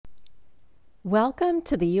Welcome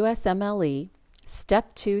to the USMLE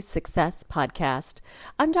Step 2 Success Podcast.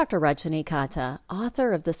 I'm Dr. Rajani Kata,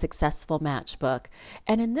 author of the Successful Match book,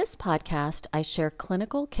 and in this podcast, I share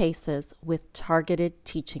clinical cases with targeted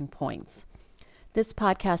teaching points. This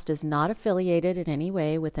podcast is not affiliated in any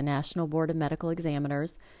way with the National Board of Medical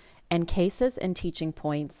Examiners, and cases and teaching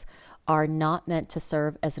points are not meant to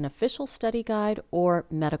serve as an official study guide or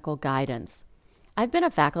medical guidance. I've been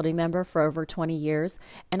a faculty member for over 20 years,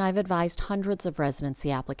 and I've advised hundreds of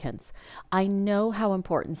residency applicants. I know how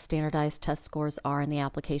important standardized test scores are in the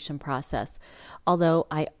application process, although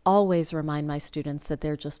I always remind my students that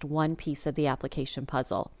they're just one piece of the application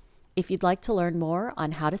puzzle. If you'd like to learn more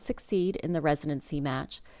on how to succeed in the residency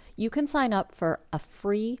match, you can sign up for a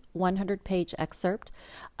free 100-page excerpt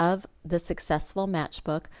of the Successful Match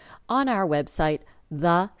book on our website,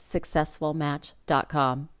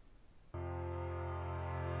 thesuccessfulmatch.com.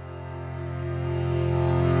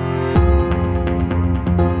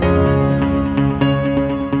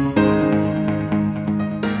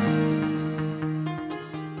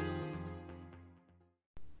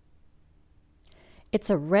 It's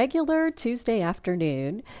a regular Tuesday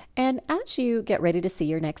afternoon, and as you get ready to see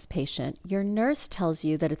your next patient, your nurse tells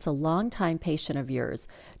you that it's a longtime patient of yours,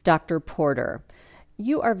 Dr. Porter.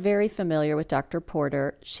 You are very familiar with Dr.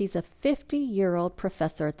 Porter. She's a 50-year-old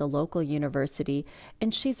professor at the local university,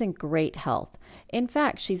 and she's in great health. In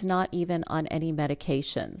fact, she's not even on any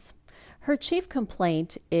medications. Her chief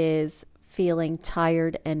complaint is feeling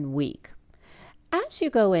tired and weak. As you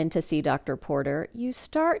go in to see Dr. Porter, you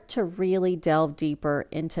start to really delve deeper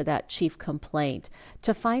into that chief complaint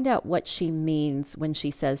to find out what she means when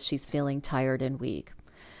she says she's feeling tired and weak.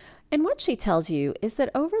 And what she tells you is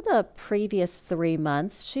that over the previous 3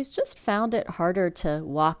 months, she's just found it harder to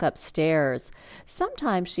walk upstairs.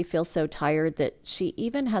 Sometimes she feels so tired that she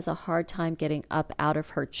even has a hard time getting up out of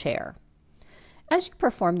her chair. As you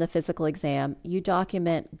perform the physical exam, you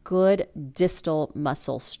document good distal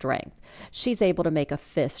muscle strength. She's able to make a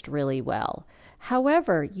fist really well.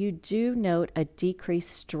 However, you do note a decreased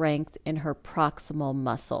strength in her proximal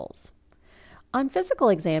muscles. On physical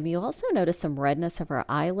exam, you also notice some redness of her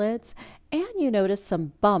eyelids, and you notice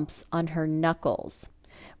some bumps on her knuckles.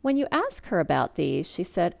 When you ask her about these, she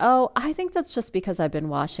said, "Oh, I think that's just because I've been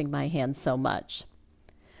washing my hands so much."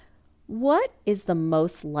 What is the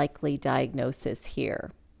most likely diagnosis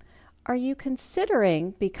here? Are you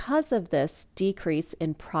considering, because of this decrease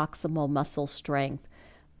in proximal muscle strength,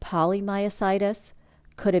 polymyositis?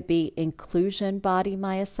 Could it be inclusion body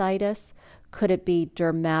myositis? Could it be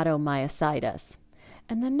dermatomyositis?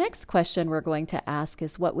 And the next question we're going to ask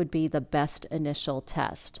is, what would be the best initial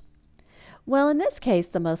test? Well, in this case,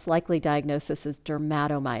 the most likely diagnosis is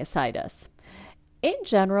dermatomyositis. In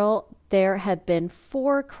general, there have been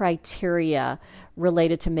 4 criteria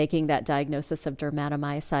related to making that diagnosis of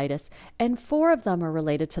dermatomyositis, and 4 of them are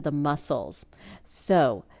related to the muscles.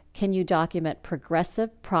 So, can you document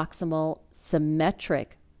progressive proximal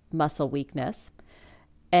symmetric muscle weakness,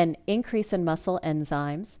 an increase in muscle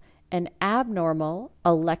enzymes, an abnormal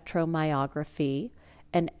electromyography,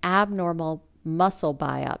 an abnormal muscle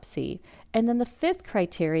biopsy, and then the 5th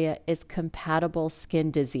criteria is compatible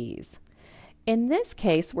skin disease. In this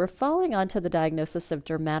case, we're falling onto the diagnosis of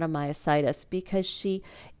dermatomyositis because she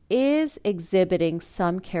is exhibiting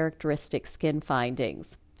some characteristic skin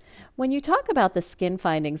findings. When you talk about the skin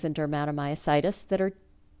findings in dermatomyositis,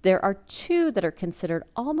 there are 2 that are considered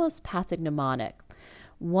almost pathognomonic.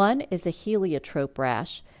 One is a heliotrope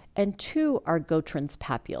rash, and 2 are Gotrins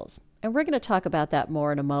papules. And we're going to talk about that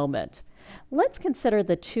more in a moment. Let's consider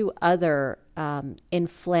the 2 other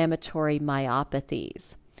inflammatory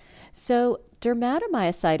myopathies. So,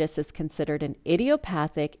 dermatomyositis is considered an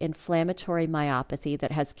idiopathic inflammatory myopathy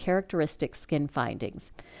that has characteristic skin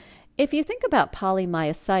findings. If you think about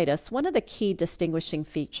polymyositis, one of the key distinguishing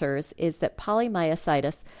features is that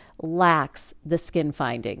polymyositis lacks the skin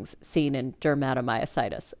findings seen in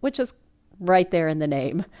dermatomyositis, which is right there in the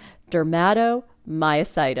name,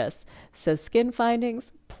 dermatomyositis. So skin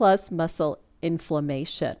findings plus muscle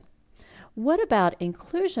inflammation. What about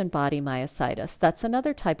inclusion body myositis? That's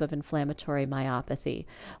another type of inflammatory myopathy.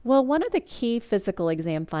 Well, one of the key physical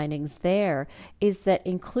exam findings there is that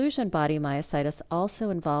inclusion body myositis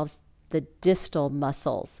also involves the distal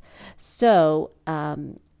muscles. So,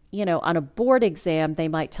 on a board exam, they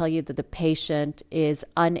might tell you that the patient is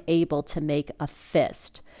unable to make a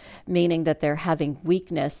fist, meaning that they're having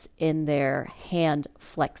weakness in their hand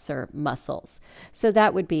flexor muscles. So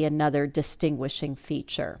that would be another distinguishing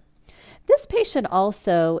feature. This patient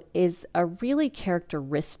also is a really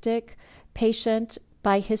characteristic patient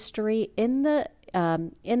by history. In the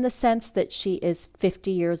in the sense that she is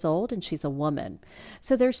 50 years old and she's a woman.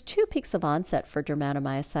 So there's two peaks of onset for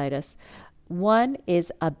dermatomyositis. One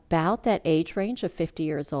is about that age range of 50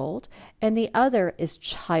 years old, and the other is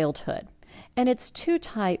childhood. And it's two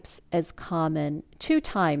times as common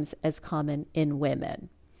in women.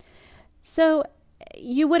 So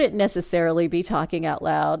you wouldn't necessarily be talking out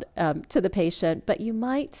loud to the patient, but you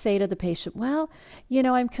might say to the patient, well,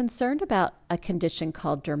 I'm concerned about a condition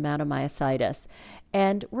called dermatomyositis,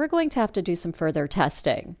 and we're going to have to do some further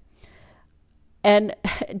testing. And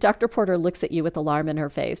Dr. Porter looks at you with alarm in her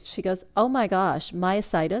face. She goes, oh my gosh,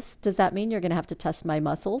 myositis? Does that mean you're going to have to test my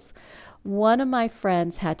muscles? One of my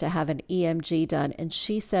friends had to have an EMG done, and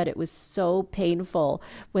she said it was so painful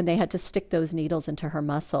when they had to stick those needles into her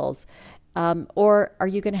muscles. Or are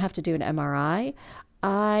you going to have to do an MRI?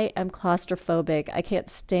 I am claustrophobic. I can't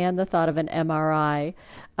stand the thought of an MRI.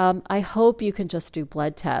 I hope you can just do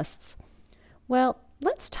blood tests. Well,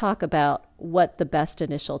 let's talk about what the best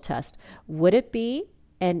initial test. Would it be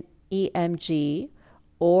an EMG,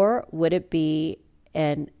 or would it be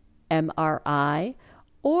an MRI,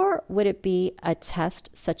 or would it be a test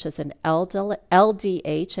such as an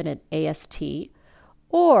LDH and an AST,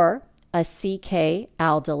 or a CK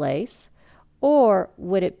aldolase, or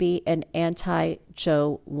would it be an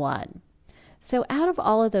anti-Jo1? So out of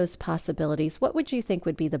all of those possibilities, what would you think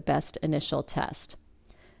would be the best initial test?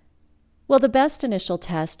 Well, the best initial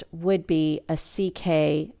test would be a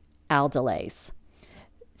CK aldolase.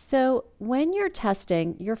 So when you're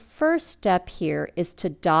testing, your first step here is to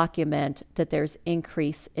document that there's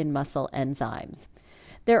increase in muscle enzymes.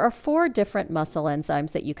 There are 4 different muscle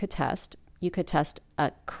enzymes that you could test. You could test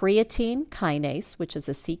a creatine kinase, which is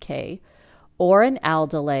a CK, or an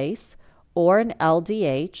aldolase, or an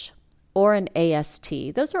LDH, or an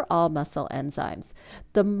AST. Those are all muscle enzymes.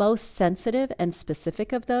 The most sensitive and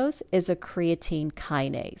specific of those is a creatine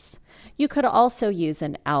kinase. You could also use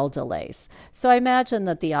an aldolase. So I imagine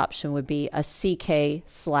that the option would be a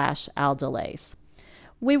CK/aldolase.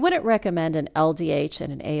 We wouldn't recommend an LDH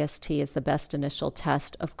and an AST as the best initial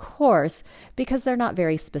test, of course, because they're not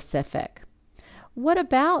very specific. What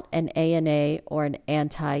about an ANA or an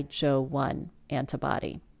anti-Jo1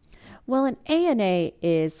 antibody? Well, an ANA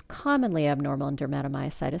is commonly abnormal in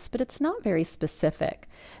dermatomyositis, but it's not very specific.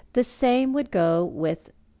 The same would go with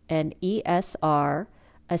an ESR,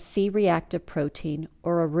 a C-reactive protein,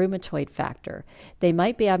 or a rheumatoid factor. They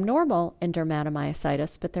might be abnormal in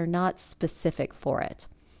dermatomyositis, but they're not specific for it.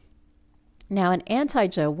 Now, an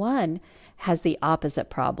anti-Jo1 has the opposite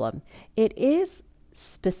problem. It is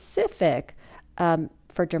specific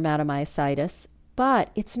for dermatomyositis, but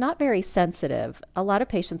it's not very sensitive. A lot of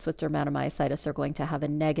patients with dermatomyositis are going to have a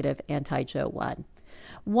negative anti-Jo1.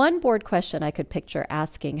 One board question I could picture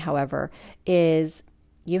asking, however, is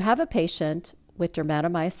you have a patient with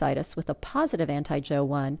dermatomyositis with a positive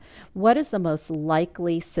anti-Jo1. What is the most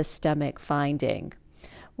likely systemic finding?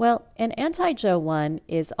 Well, an anti-Jo1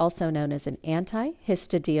 is also known as an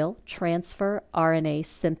antihistidyl transfer RNA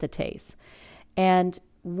synthetase. And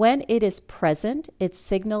when it is present, it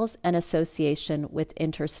signals an association with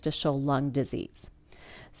interstitial lung disease.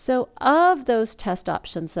 So of those test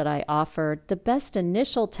options that I offered, the best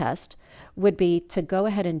initial test would be to go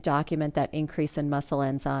ahead and document that increase in muscle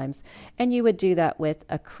enzymes, and you would do that with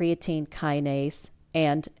a creatine kinase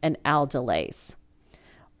and an aldolase.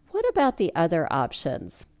 What about the other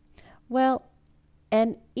options? Well,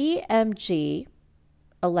 an EMG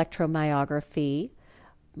electromyography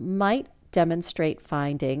might demonstrate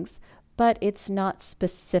findings, but it's not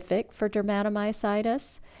specific for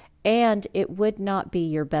dermatomyositis, and it would not be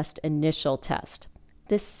your best initial test.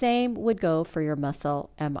 The same would go for your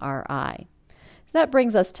muscle MRI. So that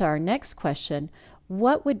brings us to our next question.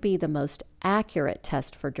 What would be the most accurate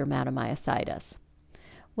test for dermatomyositis?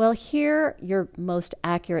 Well, here your most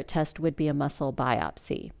accurate test would be a muscle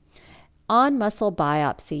biopsy. On muscle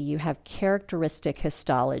biopsy, you have characteristic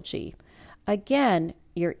histology. Again,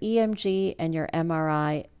 your EMG and your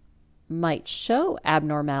MRI might show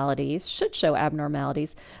abnormalities, should show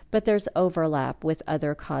abnormalities, but there's overlap with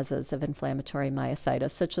other causes of inflammatory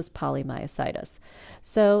myositis, such as polymyositis.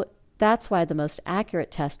 So that's why the most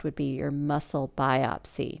accurate test would be your muscle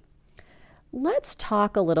biopsy. Let's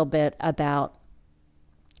talk a little bit about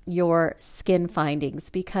your skin findings,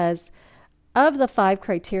 because of the 5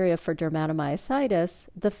 criteria for dermatomyositis,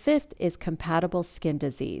 the 5th is compatible skin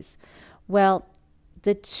disease. Well,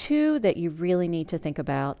 the 2 that you really need to think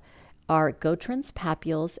about are Gotrans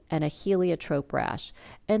papules and a heliotrope rash,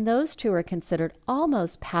 and those 2 are considered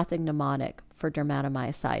almost pathognomonic for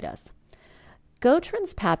dermatomyositis.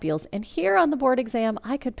 Gotrans papules, and here on the board exam,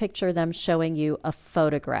 I could picture them showing you a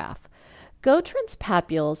photograph. Gauthrin's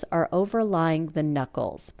papules are overlying the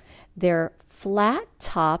knuckles. They're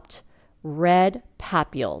flat-topped red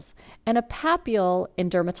papules. And a papule, in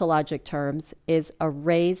dermatologic terms, is a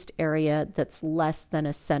raised area that's less than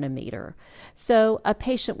a centimeter. So a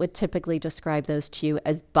patient would typically describe those to you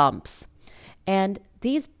as bumps. And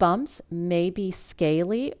these bumps may be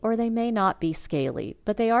scaly or they may not be scaly,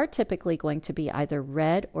 but they are typically going to be either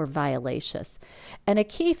red or violaceous. And a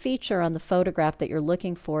key feature on the photograph that you're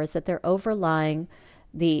looking for is that they're overlying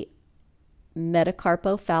the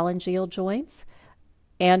metacarpophalangeal joints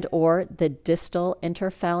and or the distal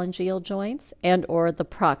interphalangeal joints and or the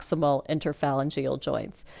proximal interphalangeal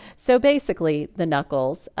joints. So basically the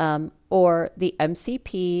knuckles or the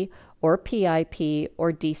MCP or PIP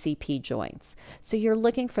or DCP joints. So you're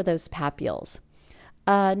looking for those papules.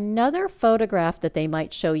 Another photograph that they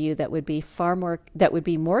might show you that would be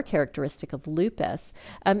more characteristic of lupus,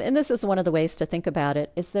 and this is one of the ways to think about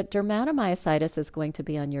it, is that dermatomyositis is going to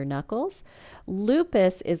be on your knuckles.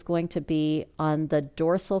 Lupus is going to be on the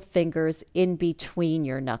dorsal fingers in between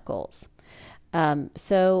your knuckles.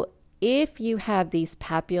 So if you have these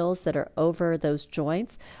papules that are over those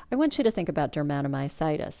joints, I want you to think about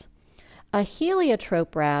dermatomyositis. A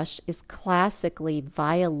heliotrope rash is classically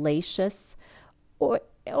violaceous or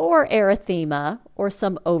erythema or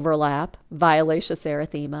some overlap, violaceous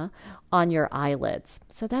erythema, on your eyelids.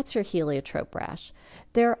 So that's your heliotrope rash.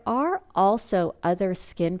 There are also other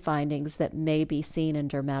skin findings that may be seen in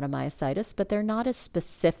dermatomyositis, but they're not as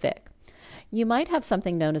specific. You might have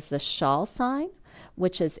something known as the Schall sign,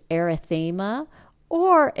 which is erythema,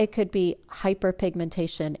 or it could be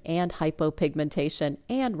hyperpigmentation and hypopigmentation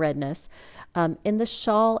and redness in the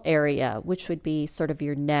Schall area, which would be sort of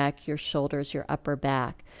your neck, your shoulders, your upper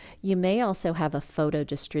back. You may also have a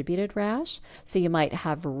photodistributed rash, so you might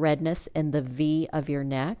have redness in the V of your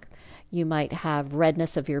neck. You might have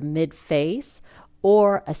redness of your mid-face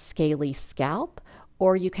or a scaly scalp,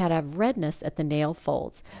 or you could have redness at the nail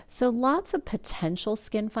folds. So lots of potential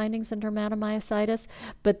skin findings in dermatomyositis,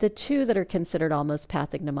 but the two that are considered almost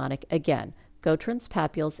pathognomonic, again, Gauthrin's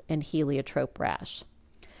papules and heliotrope rash.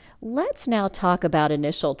 Let's now talk about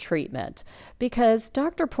initial treatment, because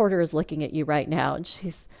Dr. Porter is looking at you right now and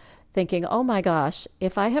she's thinking, oh my gosh,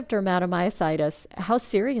 if I have dermatomyositis, how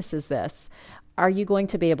serious is this? Are you going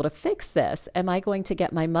to be able to fix this? Am I going to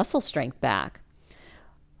get my muscle strength back?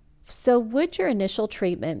 So would your initial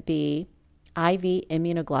treatment be IV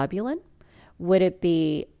immunoglobulin? Would it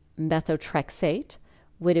be methotrexate?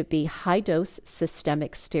 Would it be high-dose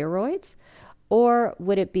systemic steroids? Or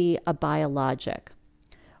would it be a biologic?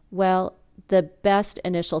 Well, the best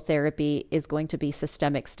initial therapy is going to be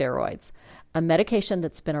systemic steroids, a medication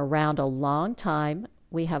that's been around a long time.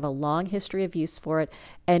 We have a long history of use for it,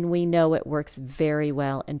 and we know it works very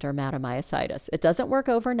well in dermatomyositis. It doesn't work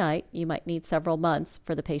overnight. You might need several months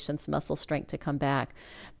for the patient's muscle strength to come back,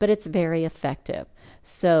 but it's very effective.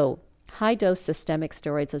 So high-dose systemic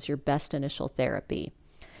steroids is your best initial therapy.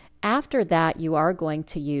 After that, you are going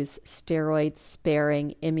to use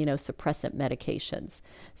steroid-sparing immunosuppressant medications.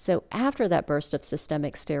 So after that burst of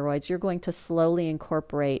systemic steroids, you're going to slowly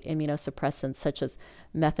incorporate immunosuppressants such as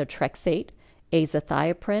methotrexate,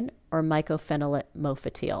 azathioprine, or mycophenolate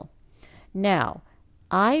mofetil. Now,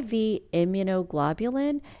 IV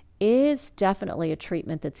immunoglobulin is definitely a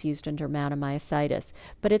treatment that's used in dermatomyositis,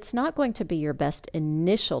 but it's not going to be your best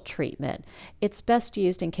initial treatment. It's best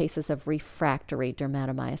used in cases of refractory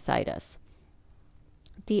dermatomyositis.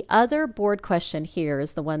 The other board question here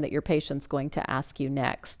is the one that your patient's going to ask you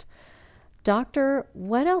next. Doctor,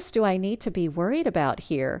 what else do I need to be worried about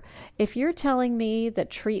here? If you're telling me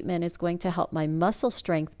that treatment is going to help my muscle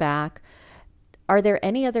strength back, are there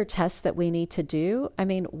any other tests that we need to do? I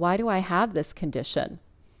mean, why do I have this condition?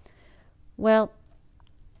 Well,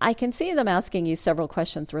 I can see them asking you several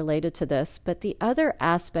questions related to this, but the other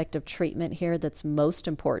aspect of treatment here that's most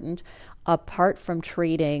important, apart from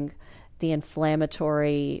treating the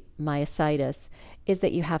inflammatory myositis, is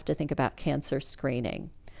that you have to think about cancer screening.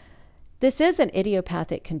 This is an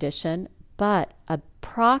idiopathic condition, but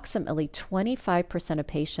approximately 25% of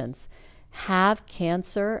patients have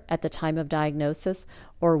cancer at the time of diagnosis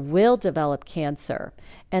or will develop cancer,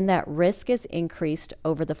 and that risk is increased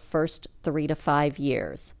over the first 3 to 5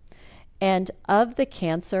 years. And of the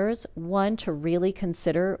cancers, one to really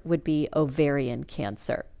consider would be ovarian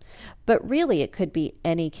cancer. But really, it could be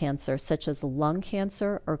any cancer, such as lung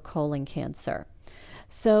cancer or colon cancer.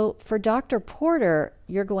 So for Dr. Porter,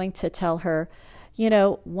 you're going to tell her,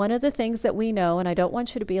 one of the things that we know, and I don't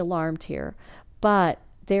want you to be alarmed here, but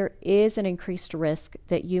there is an increased risk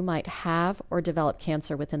that you might have or develop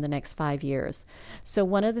cancer within the next 5 years. So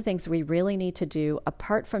one of the things we really need to do,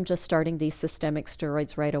 apart from just starting these systemic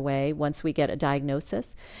steroids right away once we get a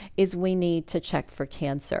diagnosis, is we need to check for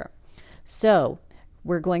cancer. So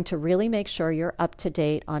we're going to really make sure you're up to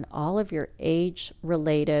date on all of your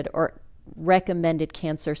age-related or recommended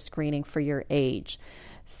cancer screening for your age.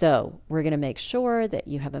 So we're going to make sure that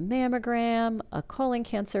you have a mammogram, a colon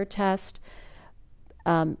cancer test.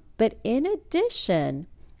 But in addition,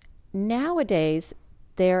 nowadays,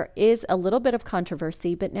 there is a little bit of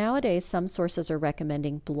controversy, but nowadays some sources are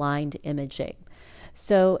recommending blind imaging.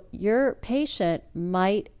 So your patient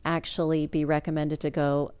might actually be recommended to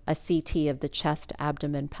go a CT of the chest,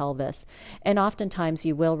 abdomen, pelvis. And oftentimes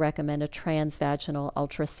you will recommend a transvaginal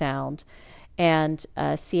ultrasound and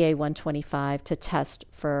CA-125 to test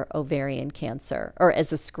for ovarian cancer, or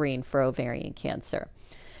as a screen for ovarian cancer.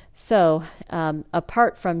 So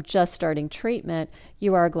apart from just starting treatment,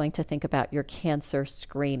 you are going to think about your cancer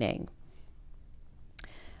screening.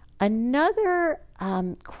 Another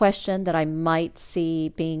question that I might see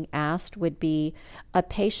being asked would be a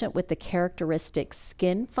patient with the characteristic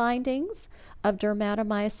skin findings of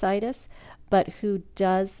dermatomyositis, but who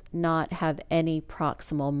does not have any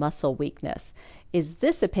proximal muscle weakness. Is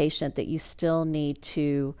this a patient that you still need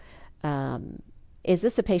to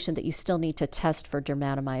test for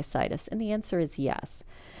dermatomyositis? And the answer is yes.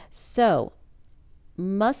 So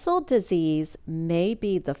muscle disease may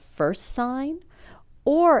be the first sign,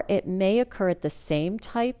 or it may occur at the same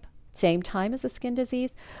time as the skin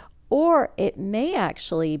disease, or it may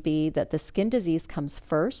actually be that the skin disease comes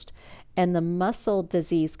first and the muscle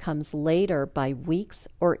disease comes later by weeks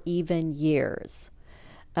or even years.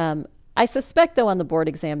 I suspect, though, on the board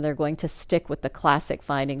exam, they're going to stick with the classic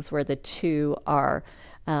findings where the two are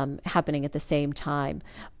happening at the same time.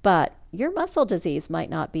 But your muscle disease might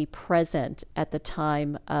not be present at the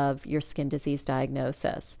time of your skin disease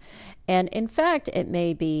diagnosis. And in fact, it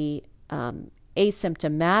may be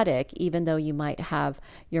asymptomatic, even though you might have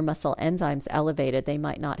your muscle enzymes elevated, they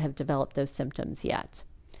might not have developed those symptoms yet.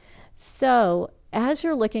 So as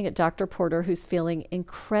you're looking at Dr. Porter, who's feeling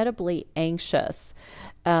incredibly anxious,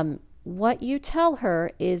 what you tell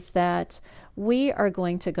her is that we are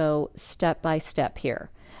going to go step by step here.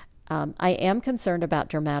 I am concerned about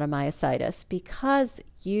dermatomyositis because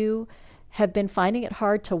you have been finding it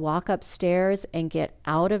hard to walk upstairs and get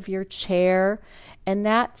out of your chair, and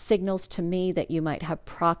that signals to me that you might have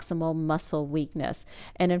proximal muscle weakness.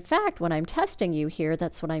 And in fact, when I'm testing you here,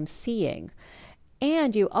 that's what I'm seeing.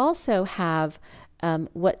 And you also have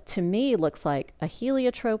what to me looks like a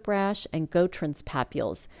heliotrope rash and Gotran's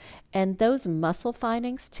papules. And those muscle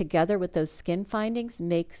findings together with those skin findings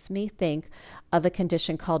makes me think of a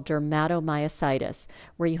condition called dermatomyositis,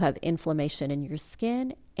 where you have inflammation in your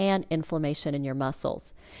skin and inflammation in your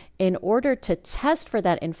muscles. In order to test for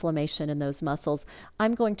that inflammation in those muscles,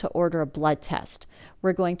 I'm going to order a blood test.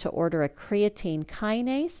 We're going to order a creatine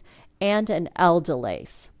kinase and an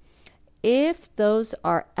aldolase. If those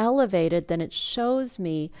are elevated, then it shows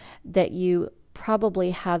me that you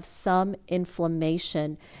probably have some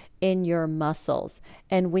inflammation in your muscles.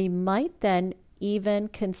 And we might then even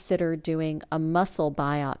consider doing a muscle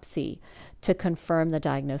biopsy to confirm the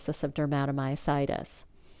diagnosis of dermatomyositis.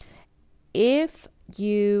 If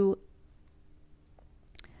you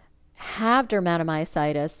have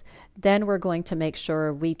dermatomyositis, then we're going to make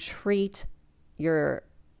sure we treat your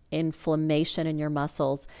inflammation in your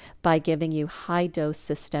muscles by giving you high-dose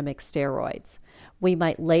systemic steroids. We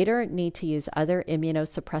might later need to use other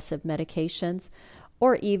immunosuppressive medications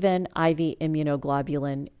or even IV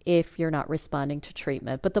immunoglobulin if you're not responding to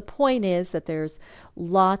treatment. But the point is that there's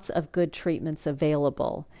lots of good treatments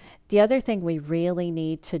available. The other thing we really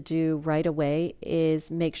need to do right away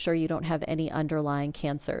is make sure you don't have any underlying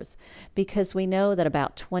cancers, because we know that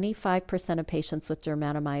about 25% of patients with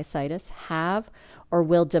dermatomyositis have or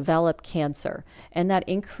will develop cancer, and that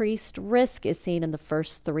increased risk is seen in the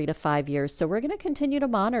first 3 to 5 years. So we're going to continue to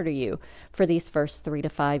monitor you for these first 3 to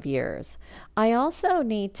 5 years. I also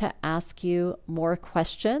need to ask you more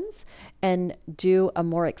questions and do a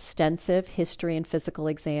more extensive history and physical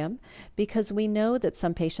exam, because we know that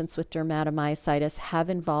some patients with dermatomyositis have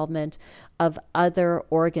involvement of other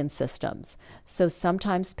organ systems. So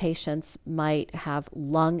sometimes patients might have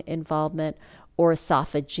lung involvement or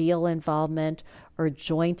esophageal involvement or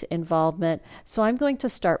joint involvement. So I'm going to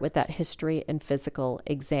start with that history and physical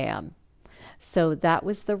exam. So that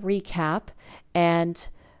was the recap. And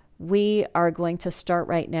We are going to start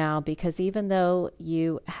right now because even though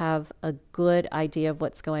you have a good idea of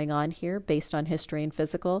what's going on here based on history and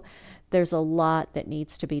physical, there's a lot that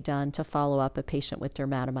needs to be done to follow up a patient with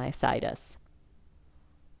dermatomyositis.